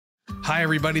Hi,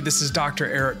 everybody. This is Dr.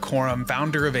 Eric Corum,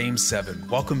 founder of AIM7.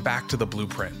 Welcome back to The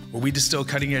Blueprint, where we distill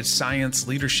cutting-edge science,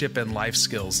 leadership, and life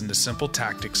skills into simple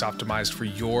tactics optimized for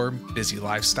your busy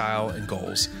lifestyle and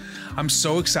goals. I'm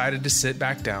so excited to sit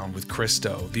back down with Chris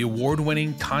Do, the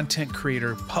award-winning content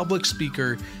creator, public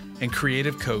speaker, and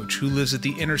creative coach who lives at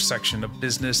the intersection of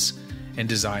business and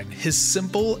design. His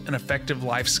simple and effective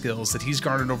life skills that he's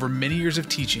garnered over many years of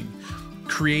teaching,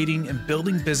 creating and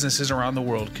building businesses around the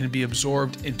world can be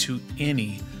absorbed into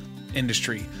any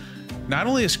industry. Not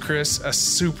only is Chris a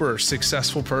super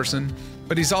successful person,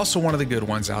 but he's also one of the good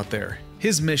ones out there.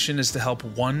 His mission is to help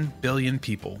 1 billion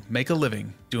people make a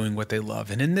living doing what they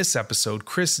love. And in this episode,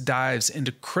 Chris dives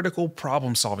into critical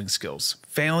problem-solving skills,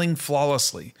 failing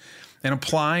flawlessly, and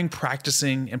applying,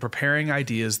 practicing, and preparing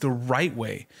ideas the right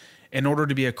way in order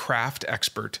to be a craft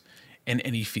expert in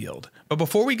any field. But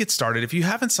before we get started, if you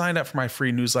haven't signed up for my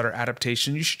free newsletter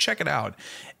adaptation, you should check it out.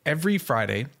 Every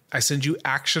Friday, I send you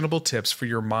actionable tips for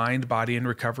your mind, body, and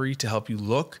recovery to help you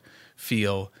look,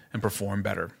 feel, and perform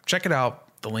better. Check it out.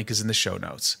 The link is in the show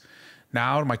notes.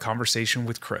 Now to my conversation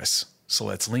with Chris. So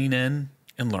let's lean in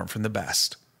and learn from the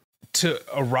best. To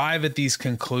arrive at these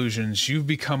conclusions, you've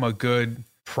become a good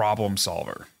problem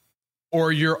solver.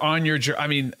 Or you're on your journey. I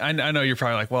mean, I know you're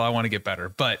probably like, well, I want to get better,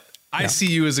 but I see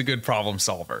you as a good problem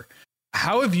solver.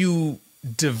 How have you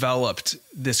developed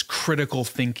this critical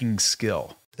thinking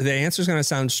skill? The answer is going to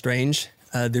sound strange.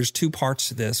 There's two parts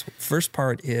to this. First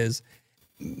part is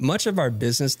much of our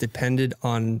business depended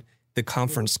on the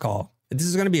conference call. This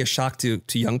is going to be a shock to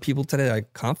young people today.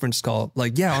 Like conference call,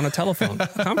 like, yeah, on a telephone, a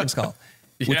conference call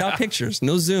without pictures,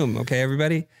 no Zoom. Okay,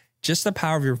 everybody, just the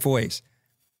power of your voice.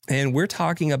 And we're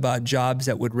talking about jobs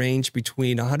that would range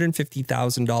between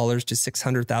 $150,000 to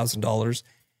 $600,000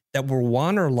 that were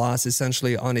won or lost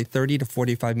essentially on a 30 to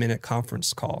 45 minute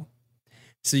conference call.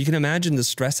 So you can imagine the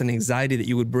stress and anxiety that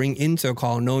you would bring into a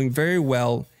call, knowing very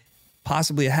well,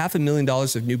 possibly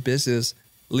 $500,000 of new business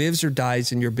lives or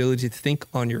dies in your ability to think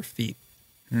on your feet.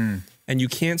 And you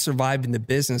can't survive in the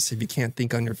business if you can't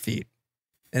think on your feet.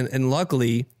 And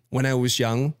luckily, when I was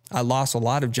young, I lost a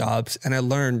lot of jobs and I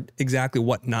learned exactly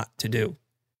what not to do.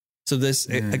 So this,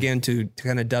 again, to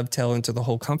kind of dovetail into the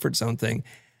whole comfort zone thing,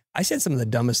 I said some of the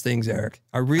dumbest things, Eric.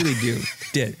 I really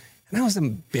did. And I was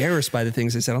embarrassed by the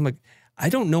things I said. I'm like, I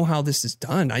don't know how this is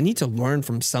done. I need to learn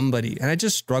from somebody. And I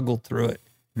just struggled through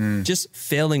it, just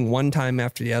failing one time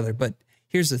after the other. But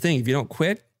here's the thing, if you don't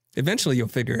quit, eventually you'll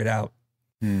figure it out.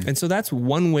 And so that's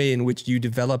one way in which you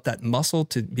develop that muscle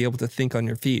to be able to think on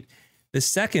your feet. The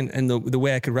second, and the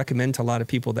way I could recommend to a lot of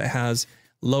people that has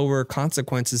lower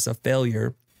consequences of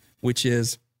failure, which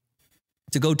is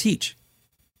to go teach.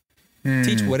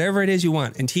 Teach whatever it is you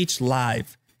want and teach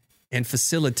live and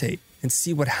facilitate and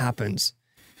see what happens.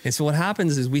 And so what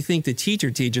happens is we think the teacher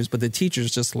teaches, but the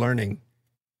teacher's just learning.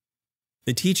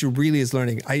 The teacher really is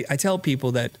learning. I tell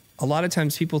people that a lot of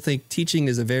times people think teaching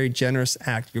is a very generous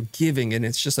act. You're giving and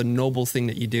it's just a noble thing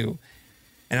that you do.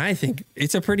 And I think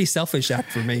it's a pretty selfish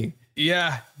act for me.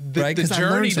 Yeah, the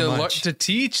journey to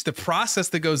teach, the process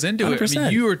that goes into 100%. It. I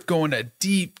mean, you are going a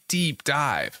deep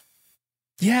dive.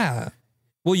 Yeah.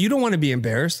 Well, you don't want to be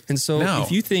embarrassed. And so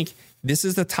if you think this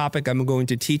is the topic I'm going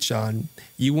to teach on,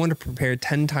 you want to prepare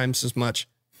 10 times as much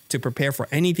to prepare for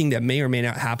anything that may or may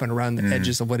not happen around the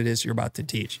edges of what it is you're about to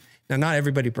teach. Now, not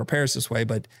everybody prepares this way,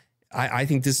 but I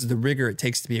think this is the rigor it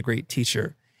takes to be a great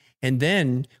teacher. And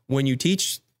then when you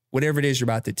teach whatever it is you're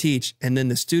about to teach, and then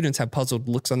the students have puzzled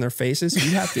looks on their faces,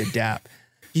 you have to adapt.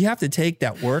 You have to take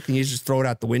that work and you just throw it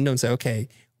out the window and say, okay,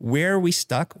 where are we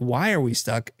stuck? Why are we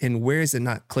stuck? And where is it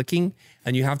not clicking?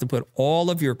 And you have to put all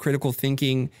of your critical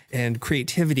thinking and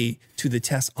creativity to the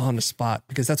test on the spot,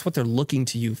 because that's what they're looking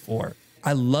to you for.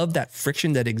 I love that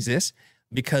friction that exists,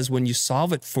 because when you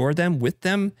solve it for them, with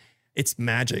them, it's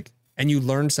magic and you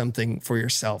learn something for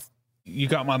yourself. You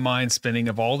got my mind spinning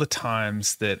of all the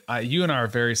times that you and I are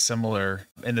very similar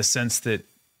in the sense that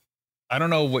I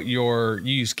don't know what you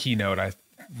use Keynote,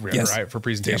 right? For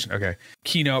presentation. Yep. Okay.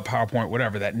 Keynote, PowerPoint,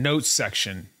 whatever, that notes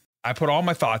section. I put all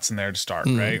my thoughts in there to start,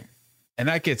 right? And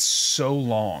that gets so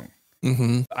long.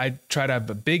 I try to have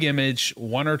a big image,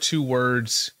 1 or 2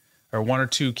 words or 1 or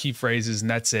 2 key phrases, and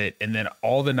that's it. And then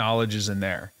all the knowledge is in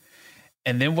there.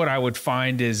 And then what I would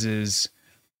find is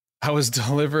I was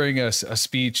delivering a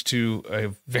speech to a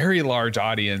very large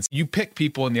audience. You pick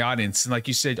people in the audience. And like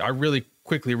you said, I really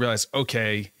quickly realized,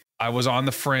 okay, I was on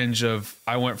the fringe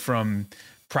I went from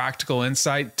practical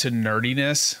insight to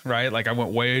nerdiness, right? Like I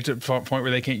went way to the point where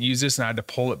they can't use this and I had to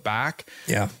pull it back.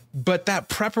 Yeah. But that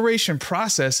preparation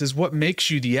process is what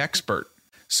makes you the expert.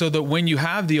 so that when you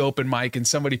have the open mic and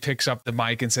somebody picks up the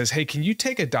mic and says, hey, can you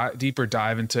take a deeper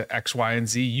dive into X, Y, and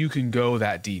Z? You can go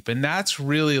that deep. And that's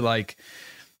really like,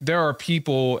 there are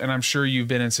people, and I'm sure you've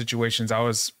been in situations. I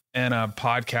was in a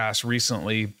podcast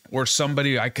recently where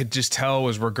somebody I could just tell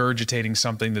was regurgitating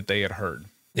something that they had heard.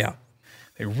 Yeah.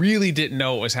 They really didn't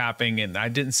know what was happening, and I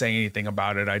didn't say anything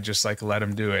about it. I just like let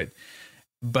them do it.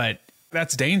 But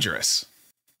that's dangerous,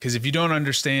 because if you don't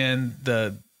understand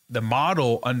the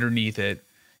model underneath it,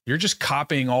 you're just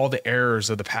copying all the errors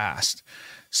of the past.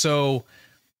 So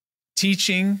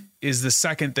teaching is the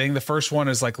second thing. The first one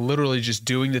is like literally just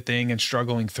doing the thing and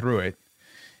struggling through it.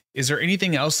 Is there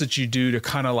anything else that you do to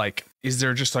kind of like, is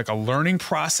there just like a learning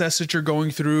process that you're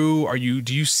going through?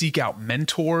 Do you seek out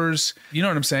mentors? You know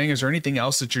what I'm saying? Is there anything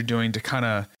else that you're doing to kind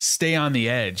of stay on the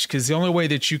edge? Because the only way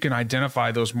that you can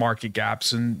identify those market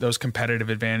gaps and those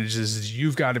competitive advantages is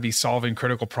you've got to be solving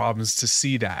critical problems to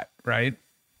see that, right?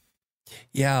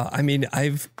 Yeah. I mean,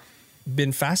 I've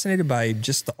been fascinated by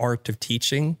just the art of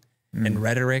teaching and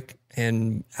rhetoric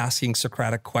and asking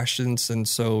Socratic questions. And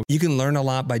so you can learn a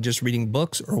lot by just reading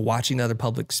books or watching other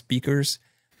public speakers,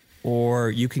 or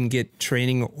you can get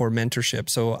training or mentorship.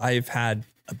 So I've had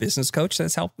a business coach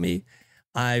that's helped me.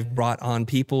 I've brought on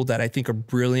people that I think are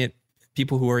brilliant,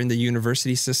 people who are in the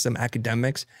university system,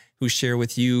 academics, who share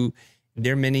with you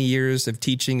their many years of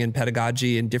teaching and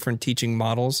pedagogy and different teaching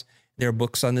models. There are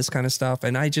books on this kind of stuff.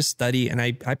 And I just study, and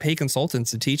I pay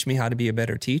consultants to teach me how to be a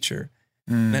better teacher.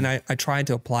 And I try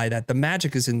to apply that. The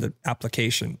magic is in the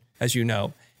application, as you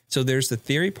know. So there's the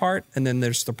theory part, and then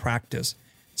there's the practice.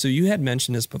 So you had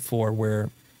mentioned this before, where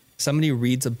somebody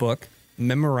reads a book,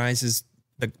 memorizes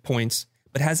the points,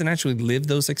 but hasn't actually lived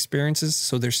those experiences.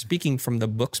 So they're speaking from the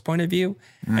book's point of view.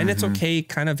 And it's okay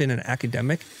kind of in an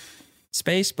academic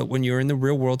space, but when you're in the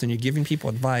real world and you're giving people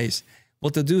advice,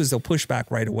 what they'll do is they'll push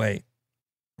back right away,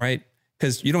 right?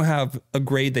 Because you don't have a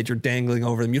grade that you're dangling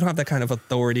over them. You don't have that kind of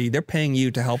authority. They're paying you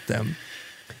to help them.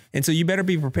 And so you better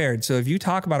be prepared. So if you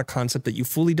talk about a concept that you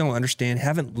fully don't understand,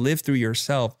 haven't lived through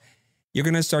yourself, you're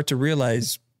going to start to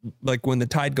realize, like when the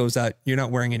tide goes out, you're not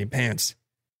wearing any pants.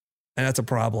 And that's a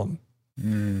problem.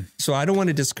 So I don't want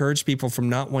to discourage people from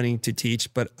not wanting to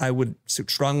teach, but I would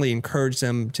strongly encourage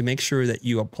them to make sure that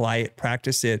you apply it,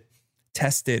 practice it,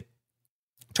 test it,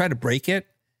 try to break it,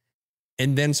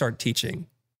 and then start teaching.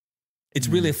 It's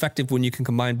really effective when you can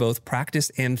combine both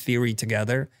practice and theory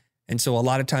together. And so a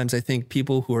lot of times I think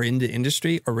people who are in the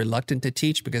industry are reluctant to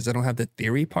teach because they don't have the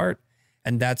theory part.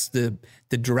 And that's the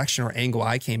direction or angle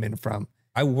I came in from.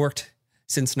 I worked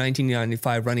since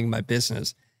 1995 running my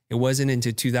business. It wasn't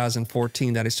until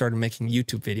 2014 that I started making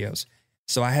YouTube videos.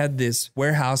 So I had this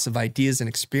warehouse of ideas and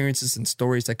experiences and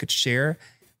stories I could share.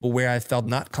 But where I felt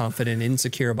not confident,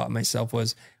 insecure about myself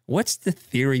was, what's the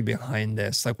theory behind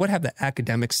this? Like, what have the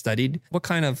academics studied? What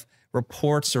kind of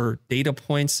reports or data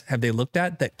points have they looked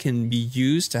at that can be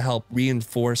used to help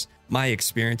reinforce my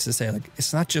experience to say, like,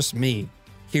 it's not just me.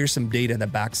 Here's some data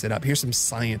that backs it up. Here's some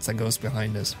science that goes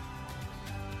behind this.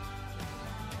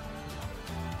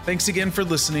 Thanks again for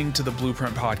listening to the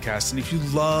Blueprint Podcast. And if you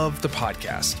love the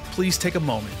podcast, please take a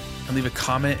moment and leave a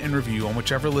comment and review on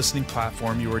whichever listening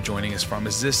platform you are joining us from,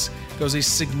 as this goes a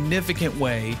significant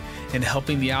way in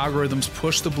helping the algorithms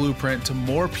push the Blueprint to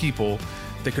more people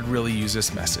that could really use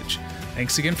this message.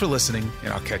 Thanks again for listening,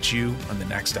 and I'll catch you on the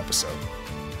next episode.